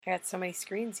I got so many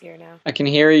screens here now. I can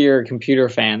hear your computer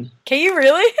fan. Can you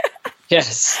really?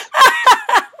 Yes.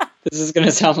 This is going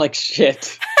to sound like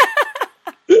shit.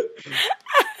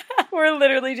 We're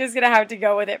literally just going to have to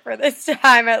go with it for this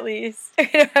time, at least. We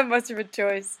don't have much of a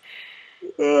choice.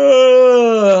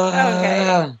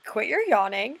 Okay. Quit your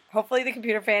yawning. Hopefully the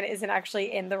computer fan isn't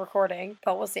actually in the recording,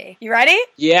 but we'll see. You ready?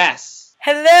 Yes.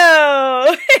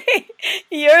 Hello!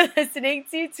 You're listening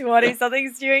to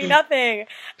 20-somethings Doing Nothing.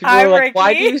 People I'm are like, Ricky.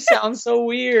 why do you sound so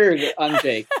weird? I'm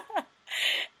Jake.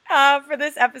 For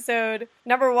this episode,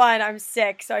 number one, I'm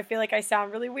sick, so I feel like I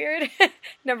sound really weird.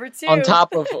 Number two... On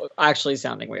top of actually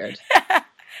sounding weird.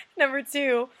 Number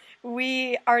two,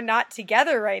 we are not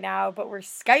together right now, but we're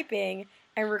Skyping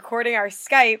and recording our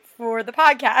Skype for the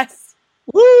podcast.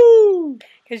 Woo!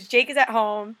 Because Jake is at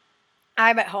home,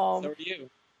 I'm at home. So are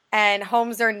you. And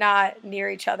homes are not near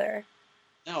each other.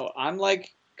 No, I'm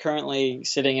like currently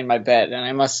sitting in my bed, and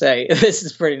I must say, this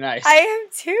is pretty nice. I am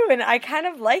too, and I kind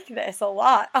of like this a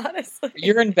lot, honestly.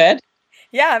 You're in bed?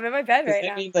 Yeah, I'm in my bed right now. Does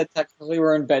that mean that technically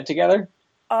we're in bed together?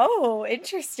 Oh,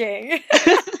 interesting.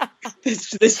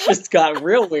 This just got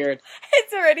real weird.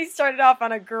 It's already started off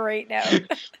on a great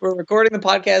note. We're recording the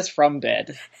podcast from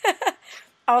bed.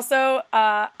 Also,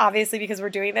 obviously because we're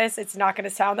doing this, it's not going to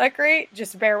sound that great.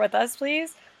 Just bear with us,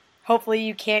 please. Hopefully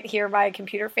you can't hear my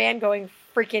computer fan going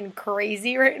freaking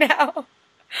crazy right now.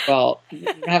 Well, we're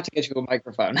going to have to get you a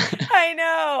microphone. I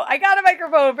know. I got a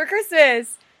microphone for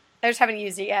Christmas. I just haven't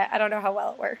used it yet. I don't know how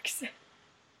well it works.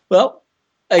 Well,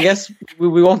 I guess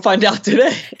we won't find out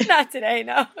today. Not today,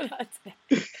 no. Not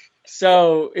today.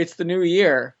 So, it's the new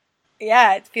year.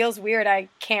 Yeah, it feels weird. I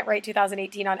can't write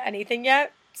 2018 on anything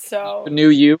yet, so... The new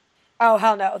you? Oh,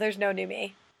 hell no. There's no new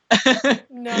me.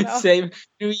 No. Same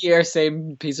new year,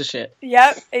 same piece of shit.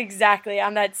 Yep, exactly.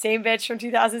 I'm that same bitch from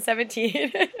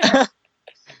 2017. I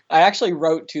actually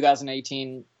wrote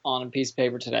 2018 on a piece of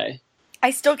paper today.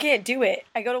 I still can't do it.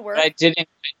 I go to work. But I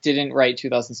didn't write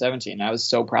 2017. I was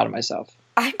so proud of myself.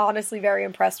 I'm honestly very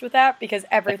impressed with that because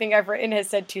everything I've written has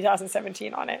said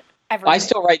 2017 on it. Everything. I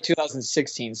still write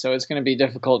 2016, so it's going to be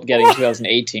difficult getting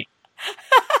 2018.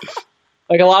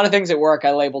 Like a lot of things at work,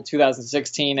 I label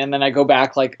 2016, and then I go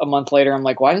back like a month later. I'm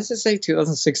like, why does it say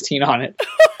 2016 on it?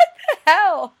 What the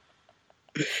hell?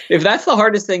 If that's the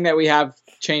hardest thing that we have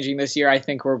changing this year, I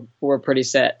think we're pretty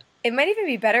set. It might even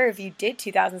be better if you did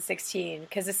 2016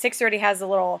 because the 6 already has a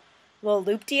little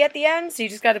loop-d at the end, so you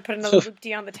just got to put another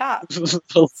loop-d on the top.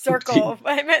 Circle.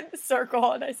 I meant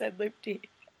circle, and I said loop-d.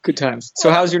 Good times.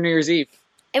 So how's your New Year's Eve?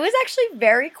 It was actually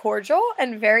very cordial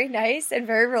and very nice and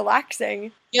very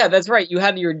relaxing. Yeah, that's right. You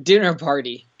had your dinner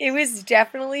party. It was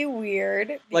definitely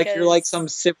weird. Like you're like some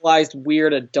civilized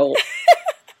weird adult.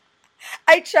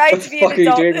 I tried to be an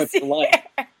adult this year.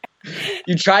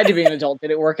 You tried to be an adult.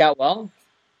 Did it work out well?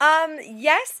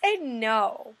 Yes and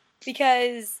no.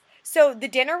 Because, so the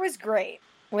dinner was great.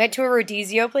 We went to a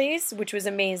Rodizio place, which was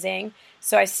amazing.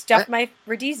 So I stuffed my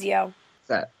Rodizio. What's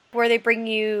that? Where they bring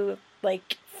you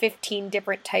like 15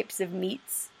 different types of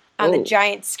meats on the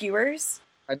giant skewers.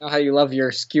 I know how you love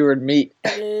your skewered meat.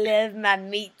 I love my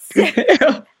meats.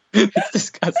 It's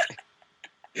disgusting.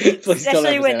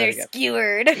 Especially when they're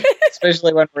skewered.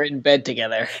 Especially when we're in bed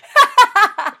together.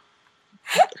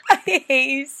 I hate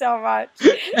you so much.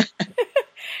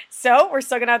 So, we're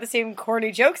still going to have the same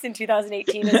corny jokes in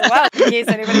 2018 as well, in case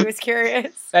anybody was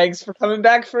curious. Thanks for coming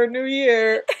back for a new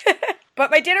year.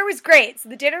 But my dinner was great. So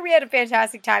the dinner, we had a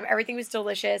fantastic time. Everything was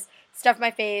delicious. Stuffed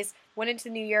my face. Went into the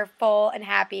new year full and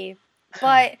happy.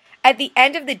 But at the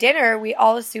end of the dinner, we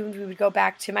all assumed we would go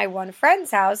back to my one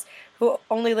friend's house, who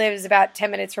only lives about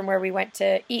 10 minutes from where we went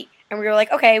to eat. And we were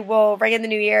like, okay, we'll ring in the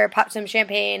new year, pop some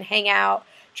champagne, hang out,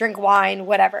 drink wine,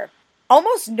 whatever.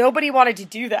 Almost nobody wanted to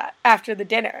do that after the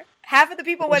dinner. Half of the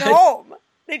people went home.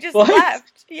 They just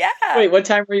left. Yeah. Wait, what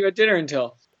time were you at dinner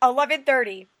until?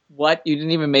 11:30. What? You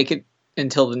didn't even make it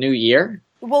until the new year?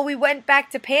 Well, we went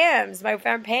back to Pam's, my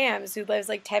friend Pam's, who lives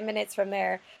like 10 minutes from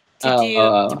there,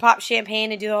 to pop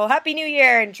champagne and do the whole Happy New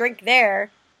Year and drink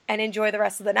there and enjoy the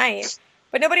rest of the night.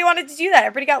 But nobody wanted to do that.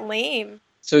 Everybody got lame.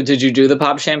 So did you do the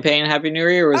pop champagne Happy New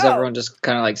Year, or was everyone just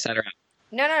kind of like sat around?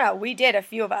 No. We did, a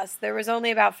few of us. There was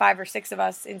only about 5 or 6 of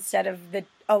us instead of the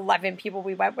 11 people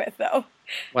we went with, though.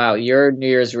 Wow, your New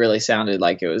Year's really sounded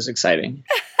like it was exciting.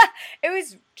 It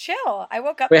was chill. I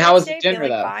woke up. Wait, how was the dinner,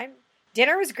 though? Fine.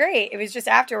 Dinner was great. It was just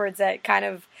afterwards that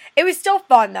it was still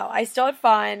fun, though. I still had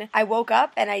fun. I woke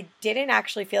up and I didn't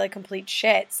actually feel like complete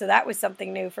shit, so that was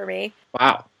something new for me.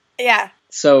 Wow. Yeah.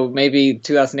 So maybe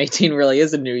 2018 really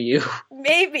is a new you.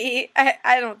 Maybe.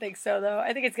 I don't think so, though.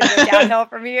 I think it's going to go downhill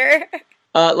from here.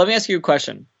 Let me ask you a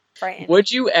question. Brian.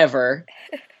 Would you ever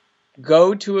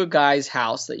go to a guy's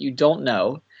house that you don't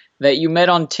know, that you met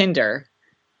on Tinder,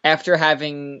 after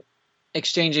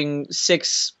exchanging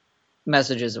 6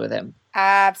 messages with him?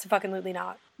 Absolutely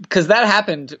not. Because that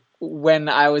happened when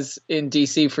I was in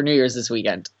DC for New Year's this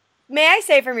weekend. May I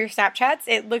say, from your Snapchats,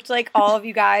 it looked like all of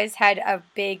you guys had a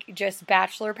big just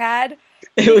bachelor pad.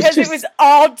 Because it was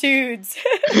all dudes.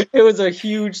 It was a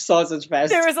huge sausage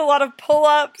fest. There was a lot of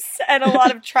pull-ups and a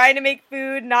lot of trying to make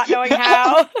food, not knowing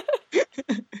how.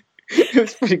 It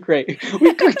was pretty great.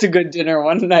 We cooked a good dinner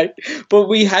one night, but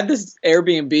we had this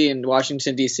Airbnb in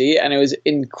Washington, D.C., and it was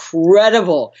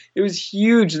incredible. It was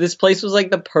huge. This place was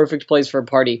like the perfect place for a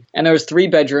party. And there was 3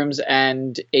 bedrooms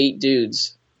and 8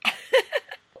 dudes.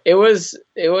 It was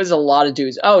a lot of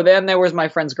dudes. Oh, then there was my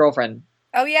friend's girlfriend.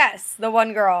 Oh, yes. The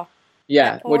one girl.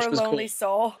 Yeah, that poor, which was lonely cool.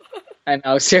 soul. I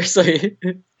know, seriously.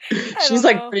 She's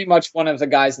like pretty much one of the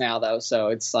guys now, though, so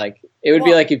it's like, it would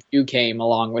be like if you came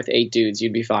along with 8 dudes,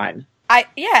 you'd be fine.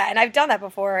 Yeah, and I've done that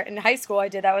before. In high school, I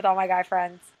did that with all my guy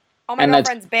friends. All my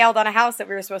girlfriends bailed on a house that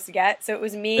we were supposed to get, so it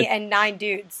was me and 9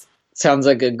 dudes. Sounds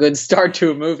like a good start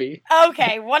to a movie.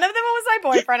 Okay, one of them was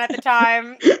my boyfriend at the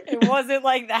time. It wasn't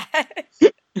like that.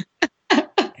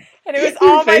 And it was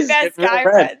all my best guy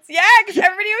friends. Yeah, because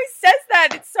everybody always says that.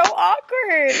 It's so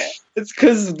awkward. It's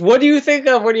because, what do you think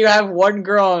of when you have one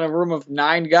girl in a room of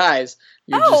 9 guys?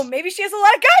 Maybe she has a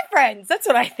lot of guy friends. That's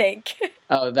what I think.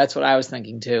 Oh, that's what I was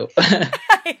thinking too.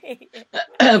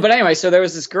 But anyway, so there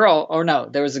was this girl,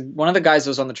 there was one of the guys that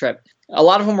was on the trip. A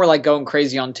lot of them were like going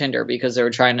crazy on Tinder because they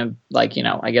were trying to, like,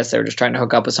 I guess they were just trying to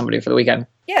hook up with somebody for the weekend.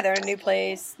 Yeah, they're in a new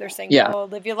place. They're single.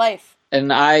 Live your life.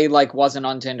 And I wasn't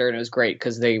on Tinder, and it was great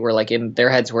because they were their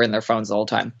heads were in their phones the whole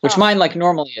time, which mine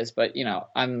normally is. But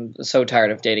I'm so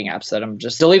tired of dating apps that I'm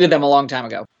just deleted them a long time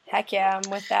ago. Heck yeah, I'm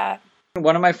with that.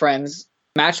 One of my friends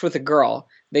matched with a girl.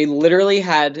 They literally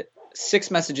had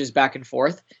 6 messages back and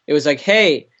forth. It was like,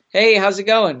 hey, how's it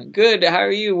going? Good. How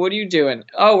are you? What are you doing?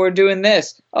 Oh, we're doing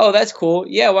this. Oh, that's cool.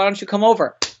 Yeah, why don't you come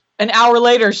over? An hour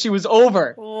later, she was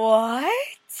over. What?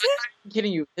 I'm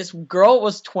kidding you. This girl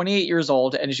was 28 years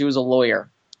old, and she was a lawyer.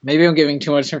 Maybe I'm giving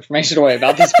too much information away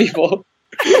about these people.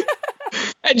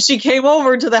 And she came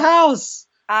over to the house.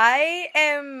 I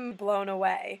am blown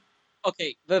away.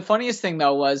 Okay, the funniest thing,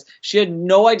 though, was she had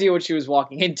no idea what she was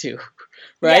walking into,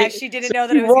 right? Yeah, she didn't know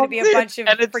that it was going to be a bunch of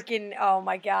freaking, oh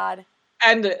my God.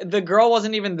 And the girl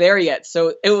wasn't even there yet,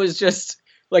 so it was just...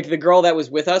 like the girl that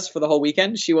was with us for the whole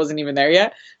weekend, she wasn't even there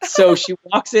yet. So she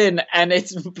walks in and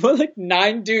it's like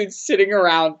 9 dudes sitting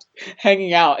around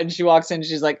hanging out. And she walks in and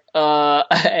she's like,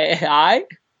 hi?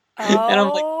 Oh. And I'm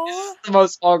like, this is the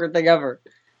most awkward thing ever.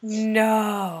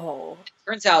 No.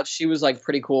 Turns out she was like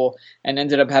pretty cool and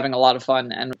ended up having a lot of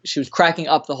fun. And she was cracking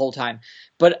up the whole time.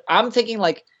 But I'm thinking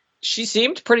like, she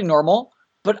seemed pretty normal.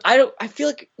 But I feel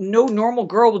like no normal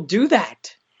girl would do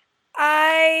that.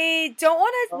 I don't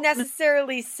want to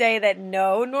necessarily say that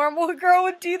no normal girl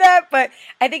would do that, but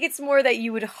I think it's more that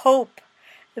you would hope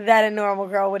that a normal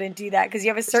girl wouldn't do that because you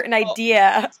have a certain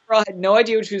idea. This girl had no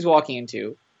idea what she was walking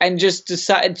into and just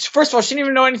decided, first of all, she didn't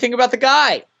even know anything about the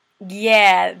guy.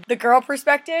 Yeah, the girl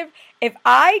perspective, if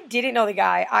I didn't know the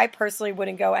guy, I personally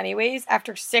wouldn't go anyways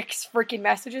after 6 freaking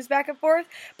messages back and forth.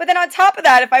 But then on top of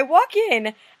that, if I walk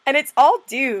in and it's all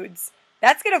dudes,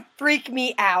 that's going to freak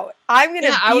me out. I'm going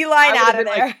to beeline out of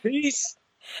there. Like, peace.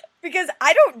 Because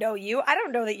I don't know you. I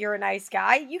don't know that you're a nice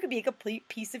guy. You could be a complete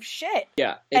piece of shit.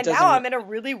 Yeah. And now I'm in a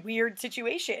really weird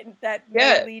situation that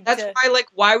may lead that's to why,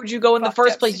 why would you go in the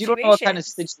first place? situations. You don't know what kind of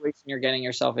situation you're getting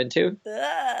yourself into.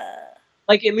 Ugh.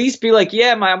 Like, at least be like,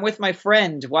 yeah, I'm with my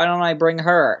friend. Why don't I bring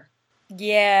her?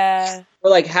 Yeah.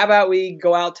 Or like, how about we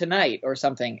go out tonight or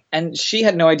something? And she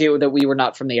had no idea that we were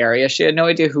not from the area. She had no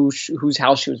idea whose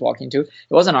house she was walking to. It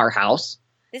wasn't our house.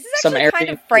 This is actually kind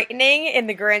of frightening in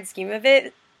the grand scheme of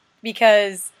it,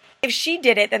 because if she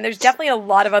did it, then there's definitely a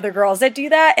lot of other girls that do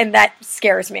that, and that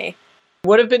scares me.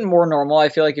 Would have been more normal, I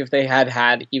feel like, if they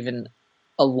had even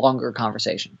a longer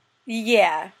conversation.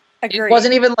 Yeah, agreed. It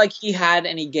wasn't even like he had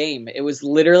any game. It was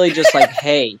literally just like,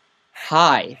 hey,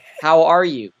 hi, how are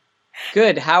you?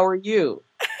 Good, how are you?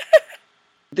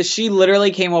 She literally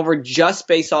came over just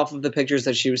based off of the pictures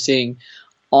that she was seeing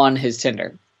on his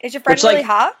Tinder. Is your friend really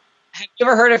hot? Have you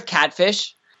ever heard of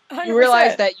catfish? 100%. You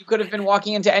realize that you could have been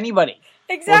walking into anybody.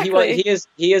 Exactly. Well,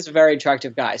 he is a very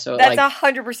attractive guy. So that's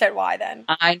 100% why then.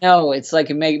 I know. It's like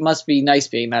must be nice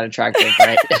being that attractive,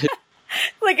 right?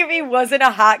 Like if he wasn't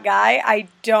a hot guy, I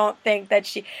don't think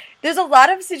that there's a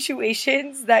lot of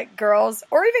situations that girls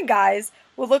or even guys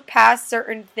will look past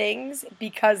certain things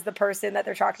because the person that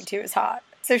they're talking to is hot.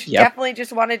 So she definitely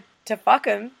just wanted to fuck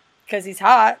him because he's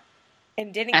hot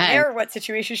and didn't care what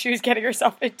situation she was getting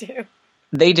herself into.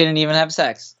 They didn't even have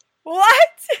sex. What?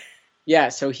 Yeah,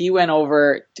 so he went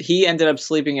over. He ended up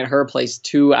sleeping at her place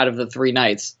 2 out of the 3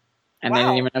 nights, and they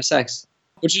didn't even have sex,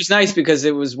 which was nice because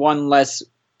it was one less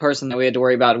person that we had to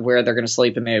worry about where they're going to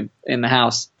sleep in the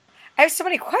house. I have so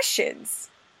many questions.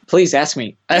 Please ask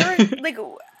me. Like,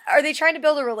 are they trying to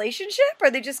build a relationship?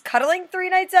 Are they just cuddling 3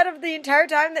 nights out of the entire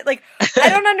time? That, like, I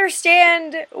don't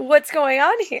understand what's going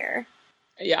on here.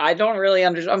 Yeah, I don't really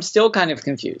understand. I'm still kind of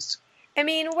confused. I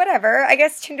mean, whatever. I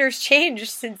guess Tinder's changed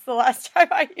since the last time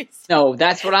I used it. No,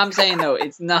 that's what I'm saying, though.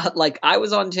 It's not like I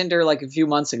was on Tinder like a few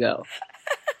months ago.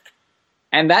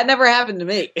 And that never happened to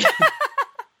me.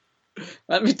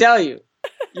 Let me tell you.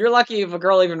 You're lucky if a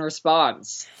girl even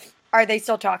responds. Are they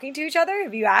still talking to each other?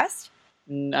 Have you asked?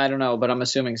 I don't know, but I'm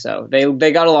assuming so.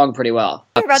 They got along pretty well.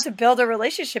 They're about to build a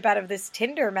relationship out of this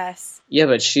Tinder mess. Yeah,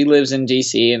 but she lives in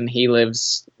DC and he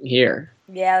lives here.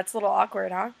 Yeah, that's a little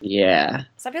awkward, huh? Yeah.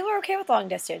 Some people are okay with long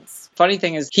distance. Funny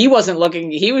thing is, he wasn't looking,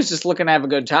 he was just looking to have a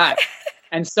good time.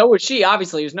 And so was she.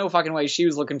 Obviously, there's no fucking way she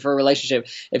was looking for a relationship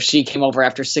if she came over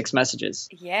after 6 messages.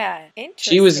 Yeah,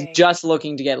 interesting. She was just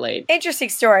looking to get laid. Interesting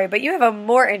story, but you have a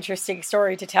more interesting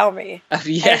story to tell me.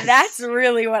 Yes. And that's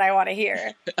really what I want to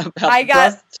hear. I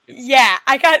got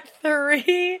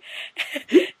 3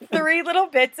 little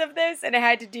bits of this, and it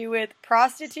had to do with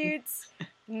prostitutes,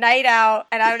 night out,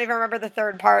 and I don't even remember the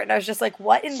third part, and I was just like,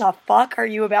 what in the fuck are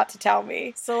you about to tell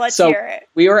me? So let's hear it.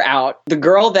 We were out. The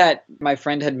girl that my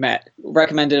friend had met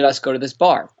recommended us go to this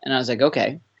bar, and I was like,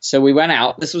 okay. So we went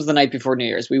out. This was the night before New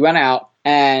Year's. We went out,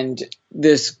 and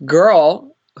this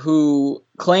girl who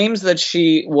claims that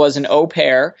she was an au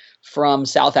pair from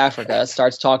South Africa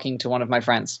starts talking to one of my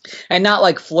friends. And not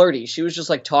like flirty. She was just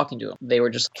like talking to him. They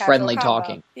were just Casual friendly combo.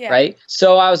 talking. Yeah. Right?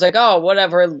 So I was like, oh,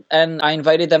 whatever. And I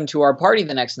invited them to our party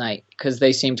the next night because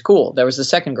they seemed cool. There was a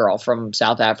second girl from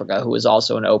South Africa who was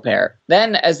also an au pair.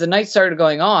 Then as the night started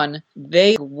going on,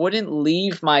 they wouldn't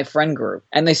leave my friend group.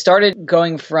 And they started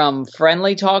going from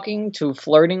friendly talking to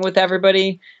flirting with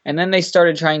everybody. And then they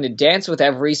started trying to dance with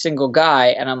every single guy.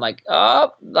 And I'm like,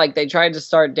 oh, like they tried to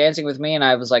start dancing with me. And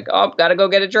I was like, oh, gotta go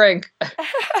get a drink.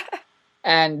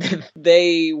 And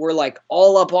they were like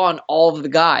all up on all of the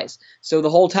guys. So the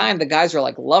whole time the guys were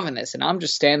like loving this. And I'm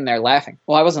just standing there laughing.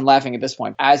 Well, I wasn't laughing at this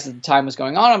point. As the time was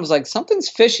going on, I was like, something's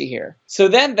fishy here. So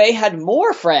then they had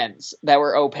more friends that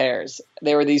were au pairs.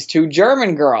 They were these 2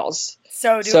 German girls.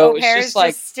 So au pairs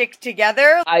just stick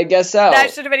together? I guess so.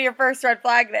 That should have been your first red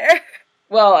flag there.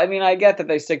 Well, I mean, I get that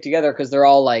they stick together because they're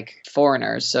all like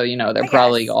foreigners. So, you know, they're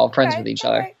probably all friends with each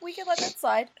other. Right. We can let that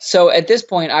slide. So at this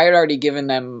point, I had already given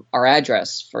them our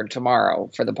address for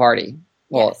tomorrow for the party.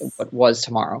 Well, it was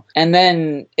tomorrow. And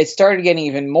then it started getting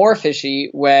even more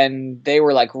fishy when they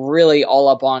were like really all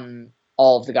up on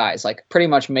all of the guys, like pretty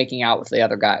much making out with the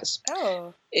other guys.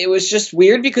 Oh. It was just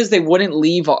weird because they wouldn't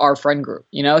leave our friend group,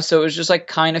 you know? So it was just like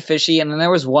kind of fishy. And then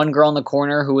there was one girl in the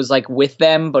corner who was like with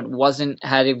them, but wasn't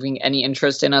having any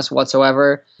interest in us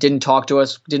whatsoever. Didn't talk to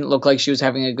us. Didn't look like she was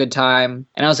having a good time.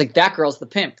 And I was like, that girl's the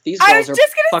pimp. These girls I was are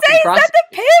just going to say, is that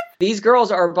the pimp? These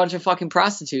girls are a bunch of fucking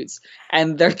prostitutes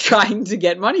and they're trying to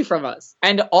get money from us.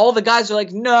 And all the guys are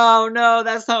like, no,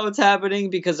 that's not what's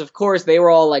happening. Because of course they were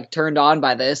all like turned on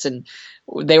by this and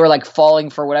they were like falling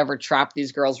for whatever trap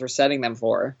these girls were setting them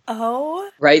for. Oh.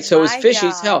 Right? So it was fishy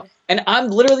as hell. And I'm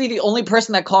literally the only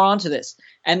person that caught on to this.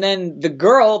 And then the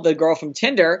girl from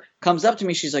Tinder comes up to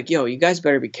me. She's like, yo, you guys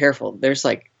better be careful. There's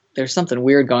something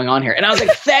weird going on here. And I was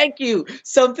like, thank you.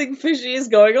 Something fishy is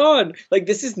going on. Like,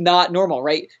 this is not normal,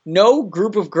 right? No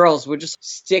group of girls would just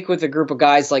stick with a group of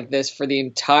guys like this for the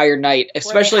entire night,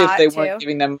 especially if they weren't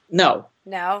giving them. No.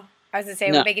 I was going to say,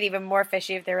 it would make it even more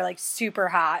fishy if they were, like, super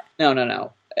hot.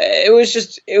 No. It was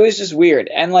just weird.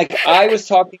 And, like, I was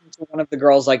talking to one of the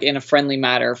girls, like, in a friendly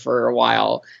manner for a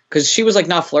while. Because she was, like,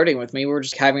 not flirting with me. We were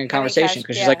just having a conversation.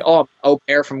 Because she's like, oh, I'm au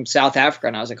pair from South Africa.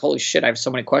 And I was like, holy shit, I have so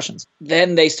many questions.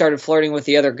 Then they started flirting with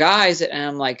the other guys. And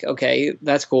I'm like, okay,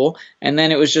 that's cool. And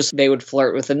then it was just they would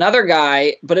flirt with another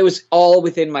guy. But it was all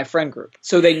within my friend group.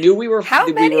 So they knew we were... How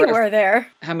many were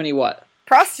there? How many what?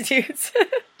 Prostitutes.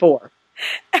 4.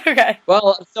 Okay.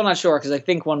 Well, I'm still not sure because I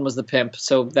think one was the pimp,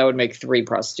 so that would make 3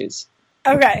 prostitutes.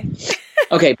 Okay.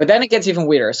 Okay, but then it gets even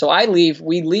weirder. So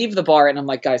we leave the bar, and I'm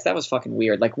like, guys, that was fucking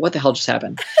weird. Like, what the hell just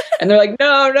happened? And they're like,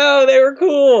 no, they were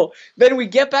cool. Then we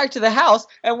get back to the house,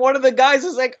 and one of the guys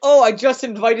is like, oh, I just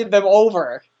invited them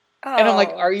over. Oh, and I'm like,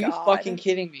 are you fucking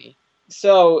kidding me?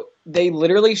 So they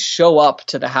literally show up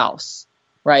to the house.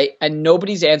 Right? And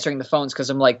nobody's answering the phones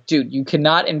because I'm like, dude, you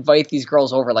cannot invite these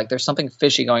girls over. Like, there's something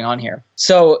fishy going on here.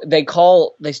 So they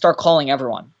start calling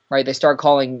everyone. right? They start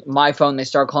calling my phone. They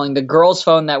start calling the girl's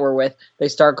phone that we're with. They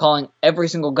start calling every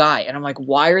single guy. And I'm like,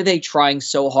 why are they trying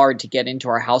so hard to get into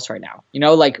our house right now? You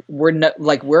know, like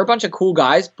we're a bunch of cool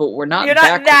guys, but we're not. You're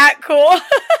not that cool.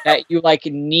 That you like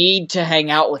need to hang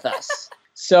out with us.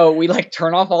 So we like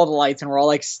turn off all the lights and we're all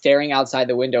like staring outside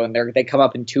the window, and they come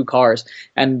up in 2 cars,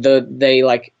 and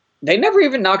they never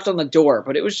even knocked on the door,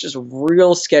 but it was just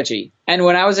real sketchy. And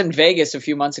when I was in Vegas a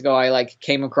few months ago, I like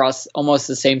came across almost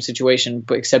the same situation,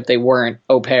 but except they weren't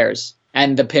au pairs.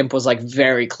 And the pimp was like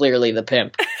very clearly the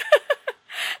pimp.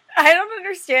 I don't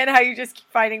understand how you just keep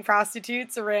finding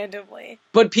prostitutes randomly.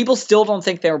 But people still don't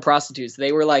think they were prostitutes.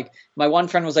 They were like, my one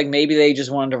friend was like, maybe they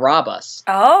just wanted to rob us.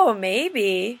 Oh,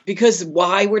 maybe. Because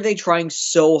why were they trying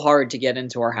so hard to get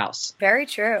into our house? Very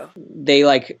true. They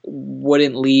like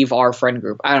wouldn't leave our friend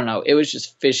group. I don't know. It was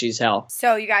just fishy as hell.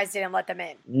 So you guys didn't let them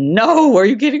in? No, are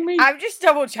you kidding me? I'm just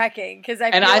double checking because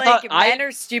I feel like men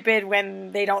are stupid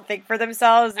when they don't think for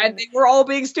themselves. And they were all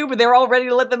being stupid. They were all ready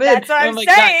to let them in. That's what I'm like,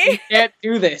 saying. God, you can't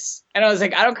do this. And I was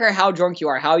like, I don't care how drunk you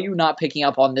are. How are you not picking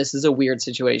up on this is a weird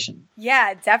situation?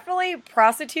 Yeah, definitely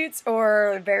prostitutes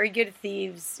or very good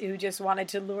thieves who just wanted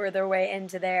to lure their way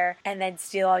into there and then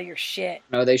steal all your shit.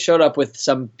 No, they showed up with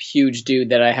some huge dude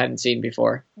that I hadn't seen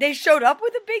before. They showed up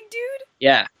with a big dude?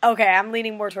 Yeah. Okay, I'm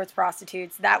leaning more towards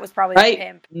prostitutes. That was probably Right? the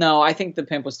pimp. No, I think the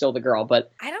pimp was still the girl,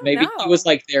 but I don't maybe know. he was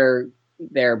like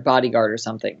their bodyguard or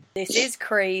something. This is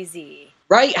crazy.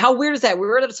 Right? How weird is that? We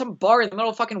were at some bar in the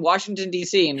middle of fucking Washington,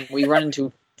 D.C., and we run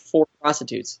into 4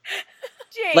 prostitutes.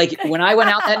 Jake. Like, when I went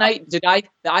out that night,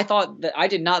 I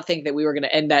did not think that we were going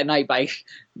to end that night by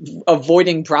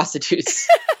avoiding prostitutes.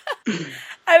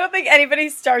 I don't think anybody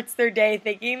starts their day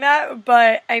thinking that,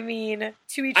 but I mean,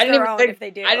 to each their own if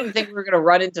they do. I didn't think we were going to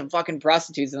run into fucking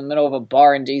prostitutes in the middle of a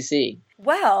bar in D.C.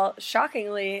 Well,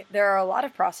 shockingly, there are a lot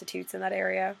of prostitutes in that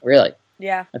area. Really?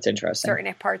 Yeah. That's interesting.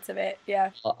 Certain parts of it, yeah.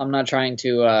 I'm not trying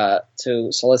to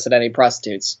solicit any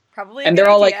prostitutes. Probably. And they're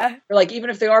all like,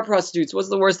 even if they are prostitutes, what's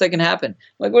the worst that can happen?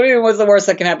 Like, what do you mean, what's the worst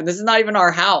that can happen? This is not even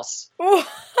our house.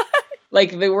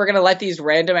 Like, we're going to let these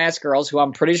random ass girls who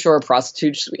I'm pretty sure are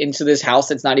prostitutes into this house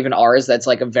that's not even ours, that's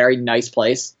like a very nice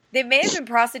place. They may have been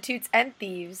prostitutes and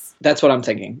thieves. That's what I'm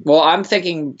thinking. Well, I'm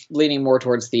leaning more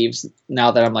towards thieves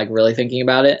now that I'm like really thinking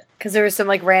about it. Because there was some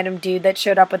like random dude that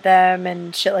showed up with them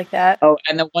and shit like that. Oh,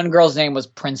 and the one girl's name was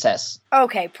Princess.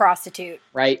 Okay, prostitute.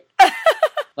 Right?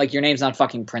 Like, your name's not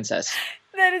fucking Princess.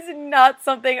 That is not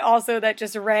something also that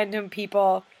just random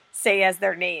people say as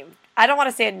their name. I don't want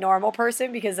to say a normal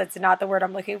person because that's not the word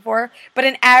I'm looking for, but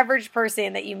an average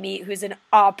person that you meet who's an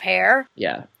au pair.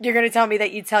 Yeah. You're going to tell me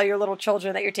that you tell your little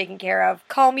children that you're taking care of,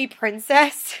 call me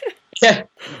princess? Yeah.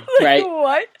 Right.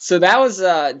 What? So that was,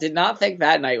 did not think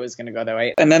that night was going to go that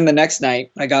way. And then the next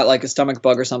night, I got like a stomach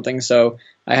bug or something, so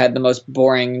I had the most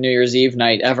boring New Year's Eve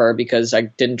night ever because I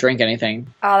didn't drink anything.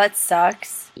 Oh, that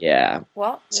sucks. Yeah.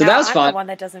 Well, so now that was I'm fun. the one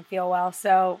that doesn't feel well,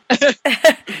 so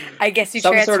I guess you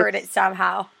Some transferred sort of- it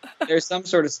somehow. There's some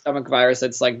sort of stomach virus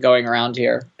that's like going around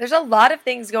here. There's a lot of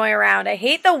things going around. I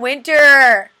hate the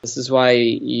winter. This is why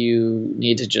you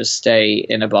need to just stay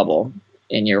in a bubble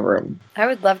in your room. I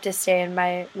would love to stay in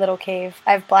my little cave.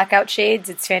 I have blackout shades.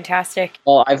 It's fantastic.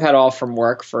 Well, I've had off from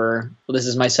work this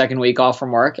is my second week off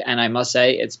from work, and I must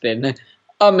say it's been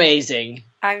amazing.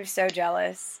 I'm so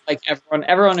jealous. Like,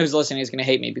 everyone who's listening is going to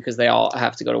hate me because they all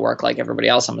have to go to work like everybody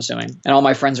else, I'm assuming. And all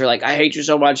my friends are like, I hate you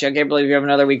so much. I can't believe you have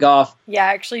another week off. Yeah,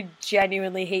 I actually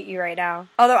genuinely hate you right now.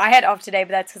 Although I had off today,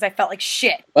 but that's because I felt like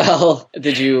shit. Well,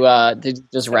 did you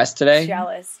just rest today?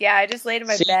 Jealous. Yeah, I just laid in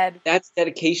my See, bed. That's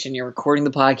dedication. You're recording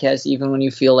the podcast even when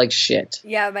you feel like shit.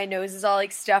 Yeah, my nose is all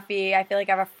like stuffy. I feel like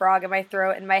I have a frog in my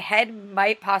throat, and my head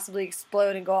might possibly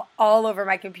explode and go all over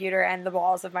my computer and the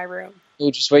walls of my room. Ooh,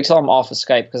 just wait till I'm off of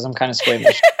Skype because I'm kind of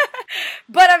squeamish.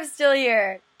 But I'm still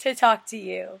here to talk to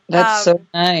you. That's so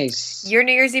nice. Your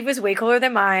New Year's Eve was way cooler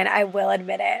than mine. I will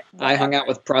admit it. I hung out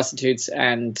with prostitutes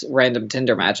and random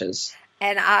Tinder matches.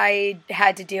 And I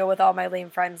had to deal with all my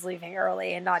lame friends leaving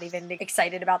early and not even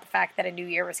excited about the fact that a new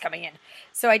year was coming in.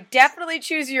 So I definitely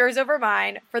choose yours over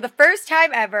mine. For the first time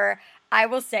ever, I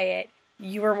will say it,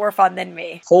 you were more fun than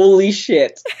me. Holy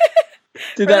shit.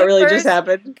 Did that really just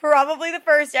happen? Probably the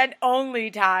first and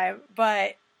only time,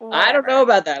 but whatever. I don't know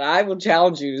about that. I will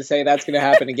challenge you to say that's going to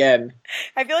happen again.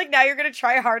 I feel like now you're going to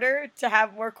try harder to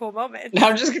have more cool moments. Now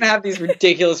I'm just going to have these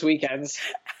ridiculous weekends.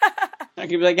 I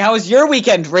could be like, how was your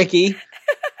weekend, Ricky?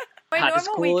 My Not as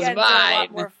normal cool as weekends are a lot mine.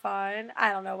 more fun.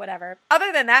 I don't know, whatever.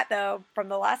 Other than that, though, from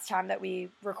the last time that we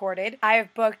recorded, I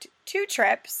have booked 2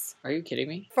 trips Are you kidding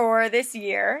me? for this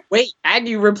year. Wait, and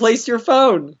you replaced your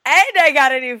phone. And I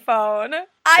got a new phone.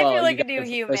 I Well, feel you like a got new the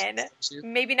human. first-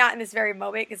 Maybe not in this very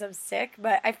moment because I'm sick,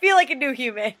 but I feel like a new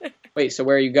human. Wait, so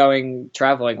where are you going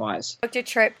traveling wise? Booked a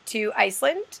trip to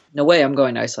Iceland, No way, I'm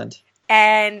going to Iceland.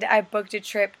 and I booked a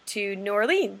trip to New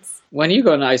Orleans. When are you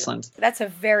going to Iceland? That's a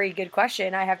very good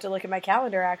question. I have to look at my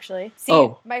calendar, actually. See,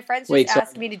 Oh, my friends just wait, so-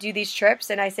 ask me to do these trips,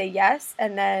 and I say yes,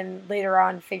 and then later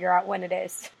on figure out when it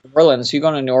is. New Orleans. Who you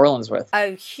going to New Orleans with?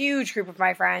 A huge group of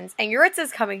my friends, and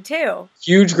Yuritsa's coming too.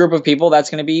 Huge group of people. That's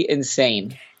going to be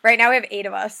insane. Right now we have 8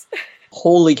 of us.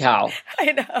 Holy cow.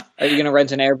 I know. Are you going to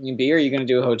rent an Airbnb or are you going to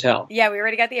do a hotel? Yeah, we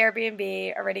already got the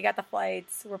Airbnb, already got the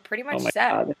flights. We're pretty much Oh my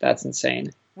set. god, that's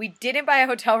insane. We didn't buy a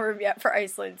hotel room yet for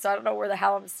Iceland, so I don't know where the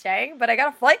hell I'm staying, but I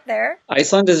got a flight there.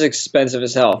 Iceland is expensive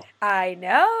as hell. I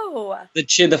know.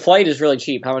 The flight is really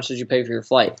cheap. How much did you pay for your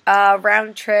flight?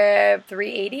 Round trip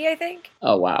 $380, I think.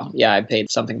 Oh wow, yeah, I paid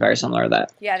something very similar to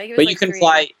that. Yeah, I think it was But like you can $380.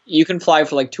 fly. You can fly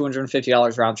for like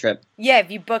 $250 round trip. Yeah,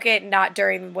 if you book it not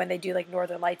during when they do like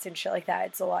Northern Lights and shit like that,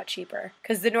 it's a lot cheaper.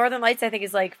 Because the Northern Lights, I think,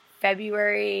 is like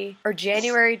February or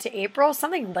January to April,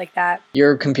 something like that.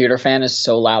 Your computer fan is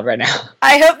so loud right now.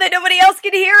 I hope that nobody else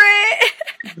can hear it.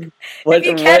 If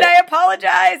you can, I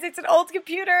apologize. It's an old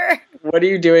computer. What are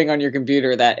you doing on your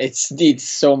computer that it needs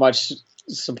so much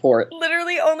support?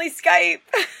 Literally only Skype.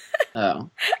 Oh,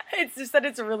 It's just that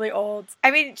it's really old.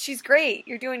 I mean, she's great.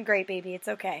 You're doing great, baby. It's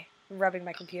okay. I'm rubbing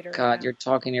my computer. right God, now. you're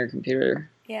talking to your computer.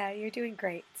 Yeah, you're doing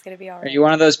great. It's gonna be all Are right. you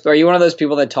one of those? Are you one of those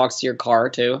people that talks to your car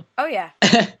too? Oh yeah.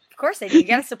 Of course they do. You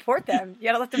gotta support them. You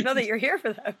gotta let them know that you're here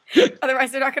for them.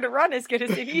 Otherwise, they're not gonna run as good as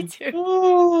they need to.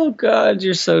 Oh God,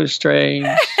 you're so strange.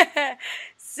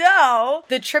 So,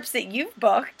 the trips that you've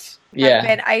booked Yeah. have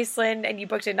been Iceland, and you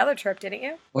booked another trip, didn't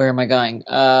you? Where am I going?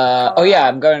 Oh yeah,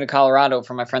 I'm going to Colorado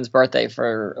for my friend's birthday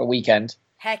for a weekend.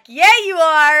 Heck yeah, you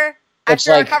are! It's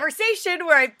After like- our conversation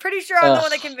where I'm pretty sure I'm the Ugh.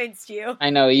 one that convinced you. I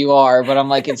know you are, but I'm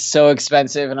like, it's so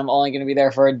expensive, and I'm only going to be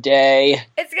there for a day.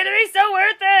 It's gonna be so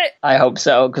worth it! I hope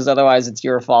so, because otherwise it's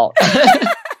your fault.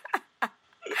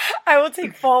 I will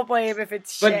take full blame if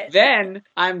it's But shit. then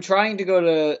I'm trying to go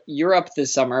to Europe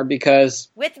this summer because,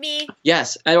 With me.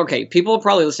 yes, okay, people are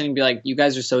probably listening and be like, you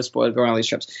guys are so spoiled going on all these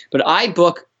trips. But I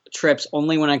book trips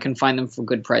only when I can find them for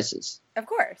good prices. Of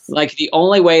course. Like, the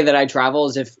only way that I travel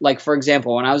is if, like, for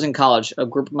example, when I was in college, a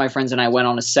group of my friends and I went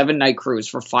on a 7-night cruise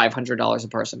for $500 a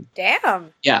person.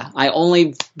 Damn. Yeah, I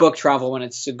only book travel when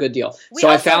it's a good deal. We So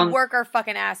I also found work our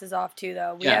fucking asses off too,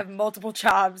 though. We Yeah. have multiple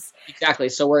jobs. exactly.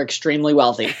 So we're extremely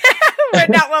wealthy. We're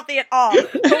not wealthy at all,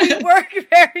 but we work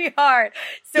very hard.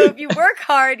 So if you work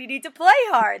hard, you need to play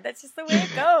hard. That's just the way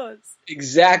it goes.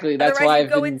 Exactly. That's Otherwise, why you I've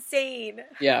go been. insane.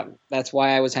 Yeah, that's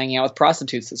why I was hanging out with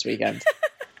prostitutes this weekend.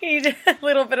 You need a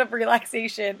little bit of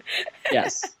relaxation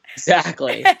Yes,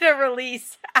 exactly. and a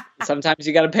release. Sometimes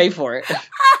you got to pay for it.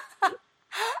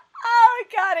 Oh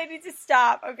my god, I need to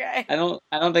stop. Okay. I don't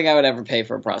think I would ever pay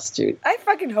for a prostitute. I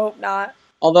fucking hope not.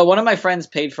 Although one of my friends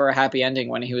paid for a happy ending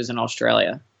when he was in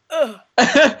Australia. Ugh.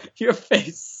 Your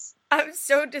face. I'm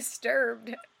so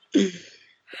disturbed.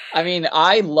 I mean,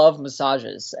 I love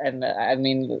massages, and I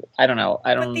mean, I don't know.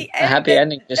 I don't. the A happy end-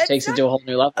 ending just that's takes it not- to a whole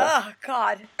new level. Oh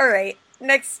god. All right.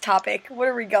 Next topic. What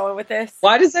are we going with this?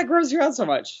 Why does that gross you out so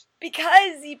much?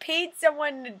 Because you paid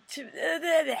someone to.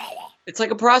 It's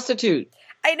like a prostitute.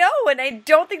 I know, and I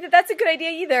don't think that that's a good idea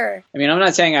either. I mean, I'm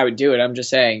not saying I would do it. I'm just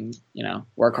saying,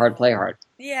 work hard, play hard.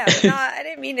 Yeah, but not. I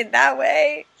didn't mean it that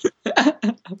way. I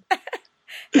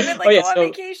meant like Oh, yeah, go on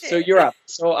vacation. So Europe.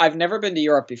 So I've never been to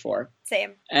Europe before.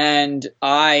 Same. And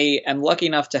I am lucky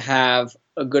enough to have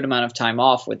a good amount of time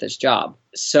off with this job.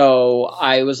 So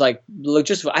I was like, look,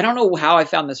 I don't know how I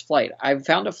found this flight. I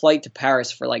found a flight to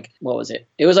Paris for like, what was it?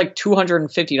 It was like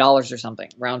 $250 or something,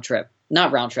 round trip.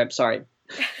 Not round trip, sorry.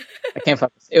 I can't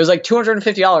focus. It was like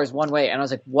 $250 one way. And I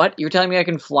was like, what? You're telling me I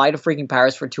can fly to freaking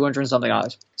Paris for $200 and something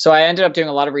dollars? So I ended up doing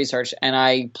a lot of research and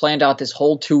I planned out this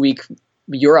whole 2-week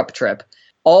Europe trip.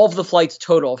 All of the flights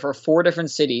total for 4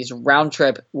 different cities, round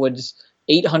trip, was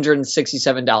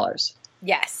 $867.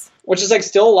 Yes. Which is like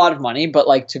still a lot of money, but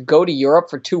like to go to Europe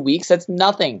for 2 weeks, that's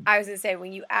nothing. I was going to say,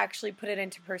 when you actually put it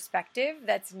into perspective,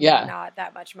 that's Yeah. not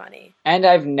that much money. And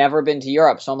I've never been to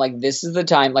Europe, so I'm like, this is the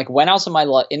time. Like, when else in my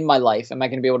life am I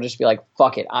going to be able to just be like,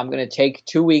 fuck it, I'm going to take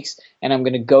 2 weeks and I'm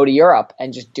going to go to Europe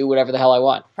and just do whatever the hell I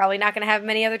want. Probably not going to have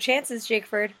many other chances,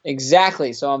 Jakeford.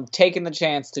 Exactly. So I'm taking the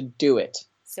chance to do it.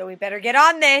 So we better get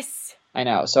on this. I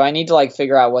know. So I need to like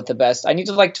figure out what the best. I need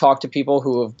to like talk to people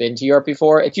who have been to Europe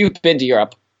before. If you've been to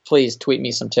Europe, please tweet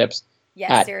me some tips.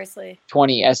 Yeah, seriously.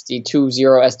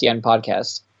 20SDN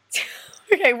podcast.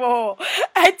 Okay, whoa.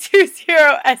 At 20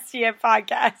 STM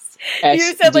podcast.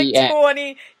 You said like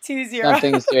SDN. 2020.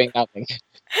 Nothing's doing nothing.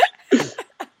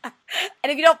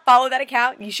 And if you don't follow that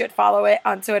account, you should follow it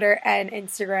on Twitter and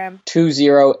Instagram.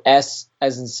 20S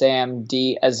as in Sam,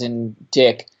 D as in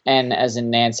Dick, N as in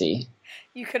Nancy.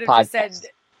 You could have Podcast. just said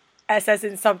S as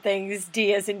in somethings,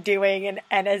 D as in doing, and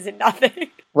N as in nothing.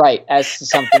 Right, S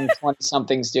something,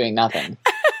 20-something's doing nothing.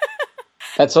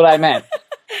 That's what I meant.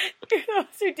 You're the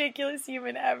most ridiculous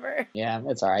human ever. Yeah,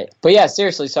 it's all right. But yeah,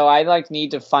 seriously, so I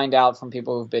need to find out from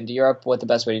people who've been to Europe what the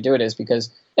best way to do it is, because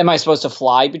am I supposed to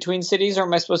fly between cities, or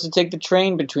am I supposed to take the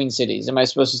train between cities? Am I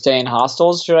supposed to stay in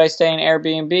hostels? Should I stay in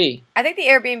Airbnb? I think the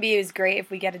Airbnb is great if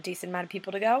we get a decent amount of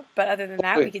people to go, but other than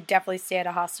that, we could definitely stay at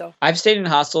a hostel. I've stayed in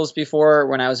hostels before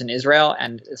when I was in Israel,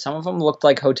 and some of them looked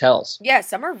like hotels. Yeah,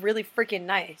 some are really freaking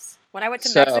nice. When I went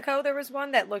to Mexico, there was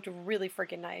one that looked really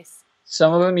freaking nice.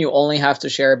 Some of them you only have to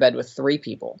share a bed with 3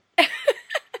 people.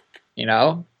 You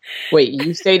know? Wait,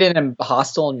 you stayed in a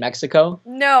hostel in Mexico?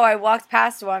 No, I walked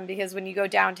past one because when you go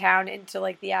downtown into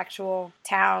like the actual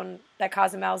town that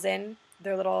Cozumel's in,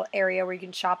 their little area where you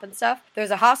can shop and stuff, there's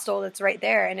a hostel that's right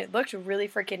there, and it looked really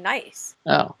freaking nice.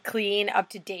 Oh. Clean, up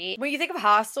to date. When you think of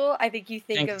hostel, I think you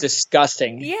think of...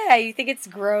 disgusting. Yeah, you think it's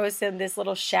gross in this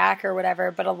little shack or whatever,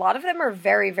 but a lot of them are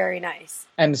very, very nice.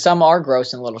 And some are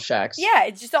gross in little shacks. Yeah,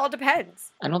 it just all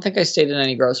depends. I don't think I stayed in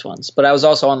any gross ones, but I was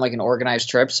also on like an organized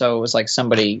trip, so it was like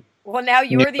somebody... Well, now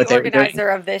you're the organizer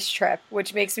of this trip,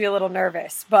 which makes me a little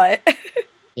nervous, but...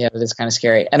 Yeah, but it's kind of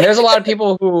scary. And there's a lot of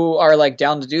people who are like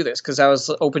down to do this, because I was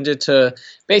opened it to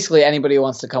basically anybody who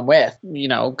wants to come with, you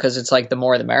know, because it's like the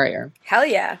more the merrier. Hell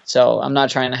yeah. So I'm not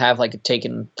trying to have like a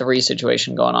taken 3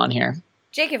 situation going on here.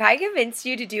 Jake, if I convinced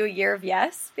you to do a year of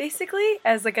yes, basically,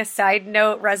 as like a side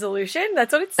note resolution,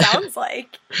 that's what it sounds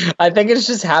like. I think it's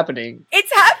just happening.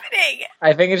 It's happening!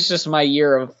 I think it's just my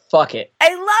year of fuck it.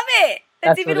 I love it!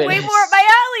 That's even way more up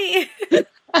my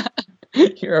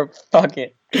alley! You're a fuck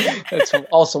it. That's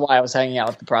also why I was hanging out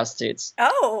with the prostitutes.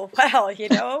 Oh, well, you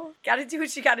know, gotta do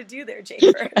what you gotta do there,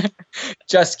 Jafer.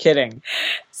 Just kidding.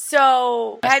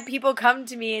 So, I had people come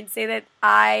to me and say that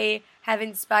I have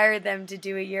inspired them to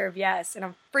do a year of yes, and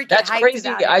I'm freaking That's hyped crazy.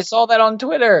 about it. I saw that on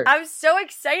Twitter. I'm so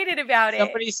excited about it.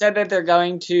 Somebody said that they're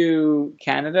going to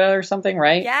Canada or something,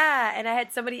 right? Yeah, and I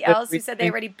had somebody else who said they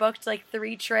already booked like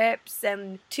 3 trips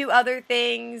and 2 other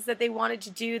things that they wanted to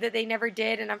do that they never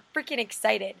did, and I'm freaking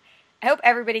excited. I hope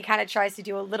everybody kind of tries to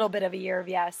do a little bit of a year of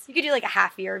yes. You could do like a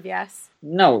half year of yes.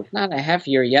 No, not a half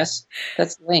year yes.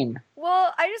 That's lame.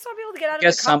 Well, I just want people to get out of I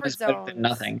guess their some comfort is better zone. than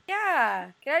nothing.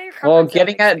 Yeah, get out of your comfort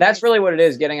zone. Well, that's really what it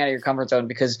is, getting out of your comfort zone,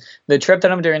 because the trip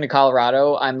that I'm doing to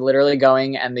Colorado, I'm literally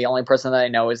going, and the only person that I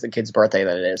know is the kid's birthday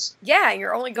that it is. Yeah,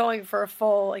 you're only going for a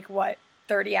full, like, what,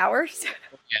 30 hours?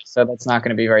 Yeah, so that's not going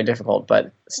to be very difficult,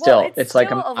 but still, well, it's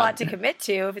like a lot to commit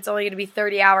to if it's only going to be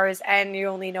 30 hours and you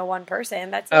only know one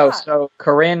person. That's a lot. So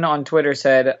Corinne on Twitter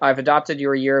said, I've adopted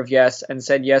your year of yes and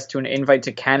said yes to an invite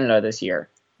to Canada this year.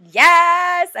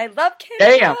 Yes! I love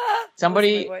Canada! Damn!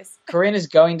 Somebody, Corinne is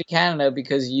going to Canada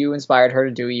because you inspired her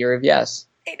to do a year of yes.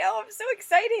 I know, I'm so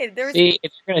excited. See,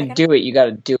 if you're going to do it, you got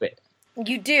to do it.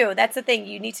 You do. That's the thing.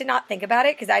 You need to not think about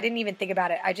it, because I didn't even think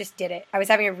about it. I just did it. I was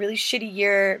having a really shitty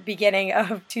year beginning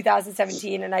of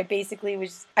 2017, and I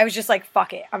was just like,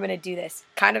 fuck it. I'm going to do this.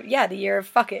 Kind of, yeah, the year of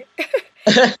fuck it.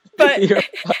 But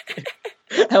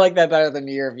I like that better than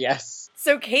the year of yes.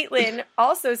 So Caitlin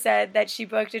also said that she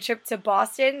booked a trip to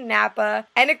Boston, Napa,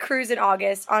 and a cruise in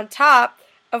August on top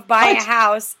of buying a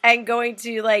house and going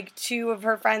to like 2 of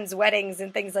her friends' weddings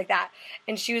and things like that.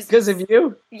 And she was... Because of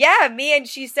you? Yeah, me, and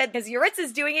she said, because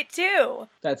Yuritsa's doing it too.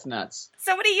 That's nuts.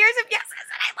 So many years of yeses,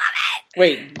 and I love it!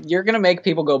 Wait, you're going to make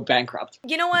people go bankrupt.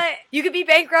 You know what? You could be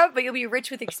bankrupt, but you'll be rich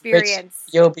with experience.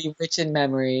 You'll be rich in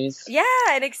memories. Yeah,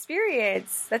 and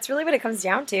experience. That's really what it comes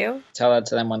down to. Tell that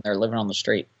to them when they're living on the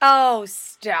street. Oh,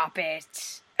 stop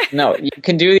it. No, you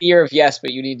can do the year of yes,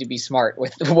 but you need to be smart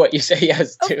with what you say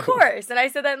yes to. Of course. And I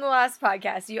said that in the last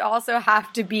podcast. You also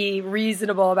have to be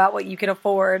reasonable about what you can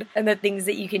afford and the things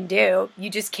that you can do.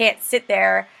 You just can't sit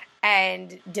there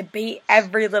and debate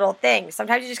every little thing.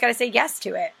 Sometimes you just got to say yes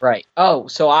to it. Right. Oh,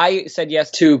 so I said yes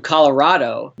to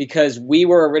Colorado because we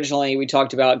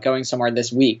talked about going somewhere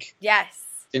this week. Yes.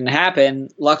 Didn't happen,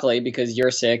 luckily, because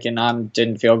you're sick and I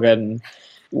didn't feel good and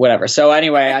whatever. So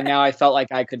anyway, now I felt like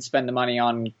I could spend the money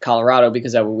on Colorado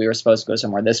because we were supposed to go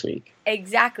somewhere this week.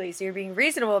 Exactly. So you're being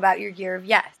reasonable about your year of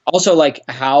yes. Also, like,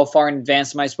 how far in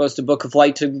advance am I supposed to book a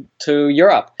flight to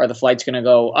Europe? Are the flights going to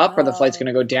go up? Are the flights going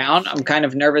to go down? I'm kind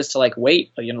of nervous to, like,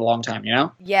 wait a long time, you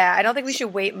know? Yeah, I don't think we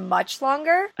should wait much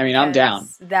longer. I mean, I'm down.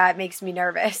 That makes me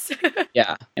nervous.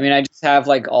 Yeah. I mean, I just have,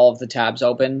 like, all of the tabs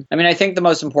open. I mean, I think the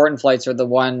most important flights are the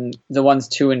ones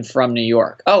to and from New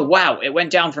York. Oh, wow. It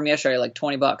went down from yesterday, like,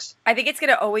 $20 $20. I think it's going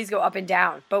to always go up and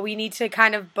down, but we need to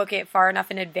kind of book it far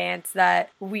enough in advance that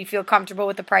we feel comfortable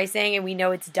with the pricing and we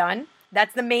know it's done.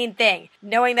 That's the main thing,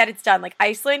 knowing that it's done. Like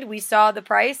Iceland, we saw the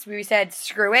price. We said,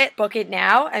 screw it, book it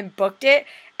now, and booked it.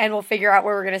 And we'll figure out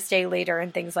where we're going to stay later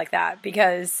and things like that.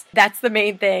 Because that's the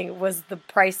main thing, was the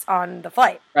price on the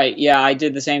flight. Right, yeah, I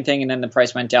did the same thing, and then the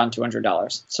price went down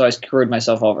 $200. So I screwed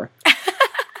myself over.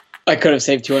 I could have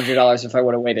saved $200 if I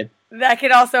would have waited. That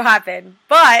could also happen.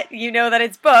 But you know that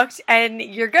it's booked, and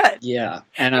you're good. Yeah,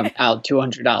 and I'm out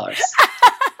 $200.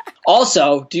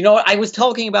 Also, do you know what? I was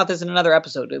talking about this in another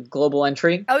episode of Global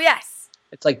Entry. Oh, yes.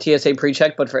 It's like TSA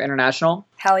PreCheck, but for international.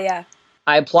 Hell yeah.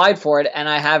 I applied for it, and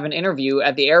I have an interview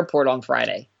at the airport on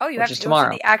Friday. Oh, you which have is to tomorrow.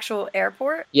 go to the actual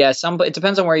airport? Yeah, it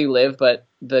depends on where you live, but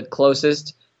the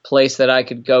closest place that I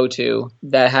could go to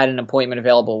that had an appointment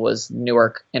available was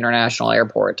Newark International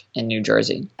Airport in New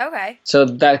Jersey. Okay. So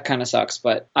that kind of sucks,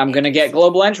 but I'm going to get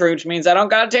Global Entry, which means I don't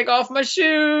got to take off my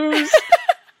shoes.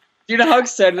 You know how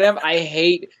excited I am? I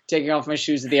hate taking off my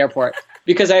shoes at the airport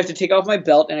because I have to take off my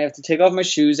belt and I have to take off my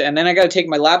shoes and then I got to take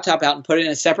my laptop out and put it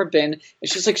in a separate bin.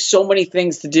 It's just like so many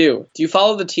things to do. Do you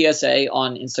follow the TSA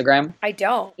on Instagram? I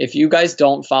don't. If you guys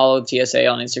don't follow TSA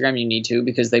on Instagram, you need to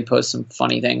because they post some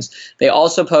funny things. They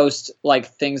also post like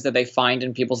things that they find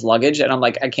in people's luggage. And I'm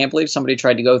like, I can't believe somebody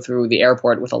tried to go through the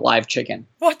airport with a live chicken.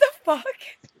 What the fuck?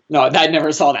 No, I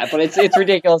never saw that, but it's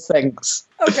ridiculous things.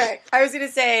 Okay. I was going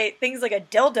to say things like a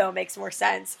dildo makes more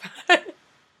sense.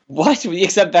 What?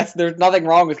 Except there's nothing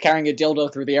wrong with carrying a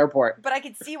dildo through the airport. But I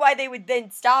could see why they would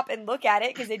then stop and look at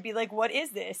it because they'd be like, what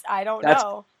is this? I don't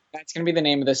know. That's going to be the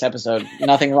name of this episode.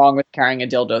 Nothing wrong with carrying a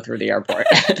dildo through the airport.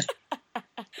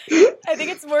 I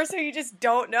think it's more so you just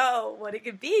don't know what it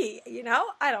could be, you know?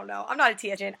 I don't know. I'm not a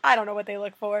TSA agent. I don't know what they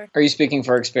look for. Are you speaking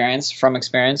from experience?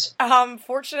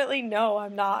 Fortunately, no,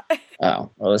 I'm not. Oh,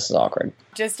 well, this is awkward.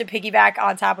 Just to piggyback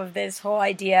on top of this whole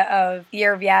idea of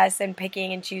year of yes and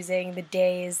picking and choosing the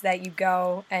days that you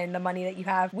go and the money that you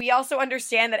have, we also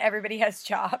understand that everybody has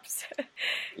jobs.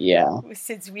 Yeah.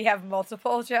 Since we have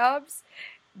multiple jobs.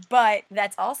 But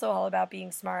that's also all about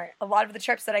being smart. A lot of the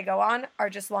trips that I go on are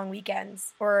just long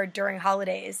weekends or during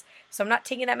holidays. So I'm not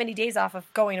taking that many days off of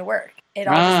going to work. It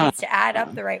all just needs to add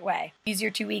up the right way. Use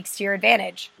your 2 weeks to your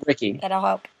advantage. Ricky. That'll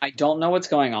help. I don't know what's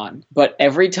going on, but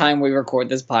every time we record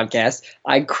this podcast,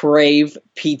 I crave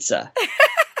pizza.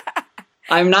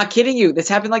 I'm not kidding you. This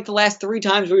happened like the last 3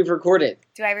 times we've recorded.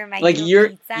 Do I remind like you of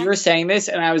pizza? You're saying this,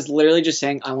 and I was literally just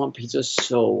saying I want pizza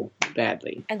so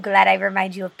badly. I'm glad I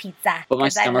remind you of pizza. But my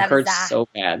stomach hurts so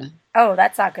bad. Oh,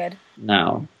 that's not good.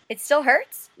 No. It still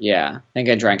hurts? Yeah. I think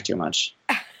I drank too much.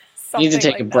 You need to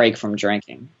take a break from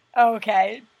drinking.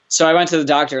 Okay. So I went to the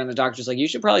doctor, and the doctor's like, you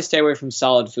should probably stay away from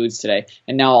solid foods today.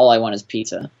 And now all I want is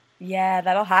pizza. Yeah,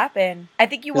 that'll happen. I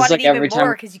think you want it even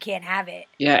more because you can't have it.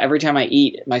 Yeah, every time I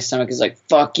eat, my stomach is like,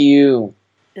 fuck you.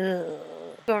 Ugh.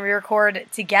 When we record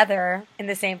together in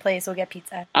the same place, we'll get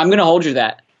pizza. I'm going to hold you to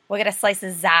that. We'll get a slice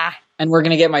of za. And we're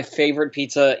going to get my favorite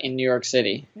pizza in New York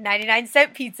City.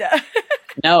 99-cent pizza.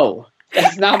 No,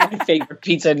 that's not my favorite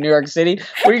pizza in New York City.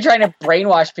 What are you trying to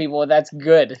brainwash people with? That's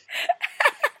good.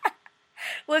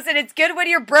 Listen, it's good when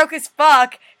you're broke as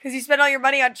fuck because you spend all your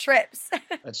money on trips.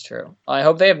 That's true. I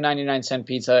hope they have 99-cent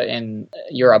pizza in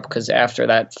Europe because after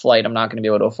that flight, I'm not going to be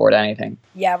able to afford anything.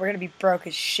 Yeah, we're going to be broke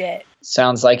as shit.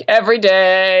 Sounds like every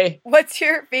day. What's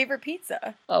your favorite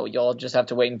pizza? Oh, you'll just have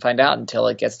to wait and find out until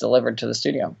it gets delivered to the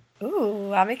studio.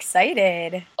 Ooh, I'm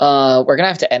excited. We're going to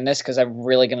have to end this because I'm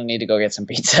really going to need to go get some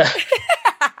pizza.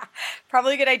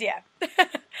 Probably a good idea.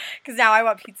 Because now I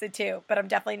want pizza too, but I'm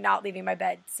definitely not leaving my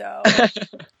bed. So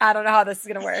I don't know how this is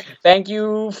going to work. Thank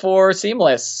you for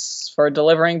Seamless for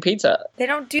delivering pizza. They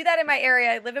don't do that in my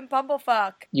area. I live in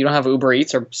Bumblefuck. You don't have Uber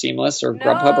Eats or Seamless or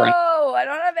Grubhub or anything? No, I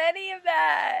don't have any of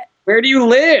that. Where do you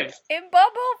live? In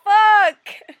Bumblefuck.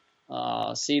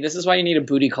 See, this is why you need a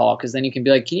booty call, because then you can be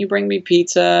like, can you bring me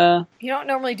pizza? You don't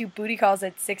normally do booty calls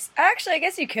at 6. Actually, I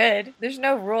guess you could. There's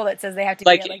no rule that says they have to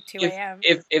Like, be at like 2 a.m.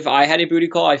 If I had a booty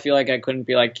call, I feel like I couldn't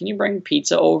be like, can you bring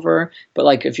pizza over? But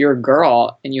like, if you're a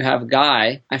girl and you have a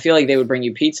guy, I feel like they would bring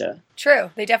you pizza. True,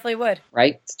 they definitely would.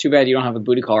 Right? It's too bad you don't have a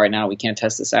booty call right now. We can't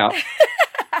test this out.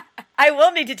 I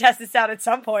will need to test this out at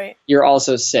some point. You're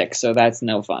also sick, so that's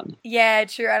no fun. Yeah,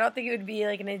 true. I don't think it would be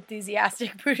like an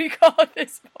enthusiastic booty call at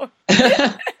this point.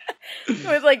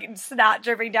 With like snot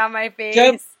dripping down my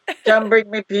face. Come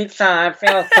bring me pizza. I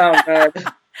feel so good.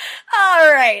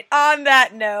 All right. On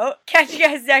that note, catch you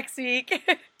guys next week.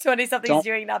 20-something's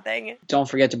doing nothing. Don't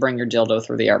forget to bring your dildo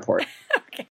through the airport. Okay.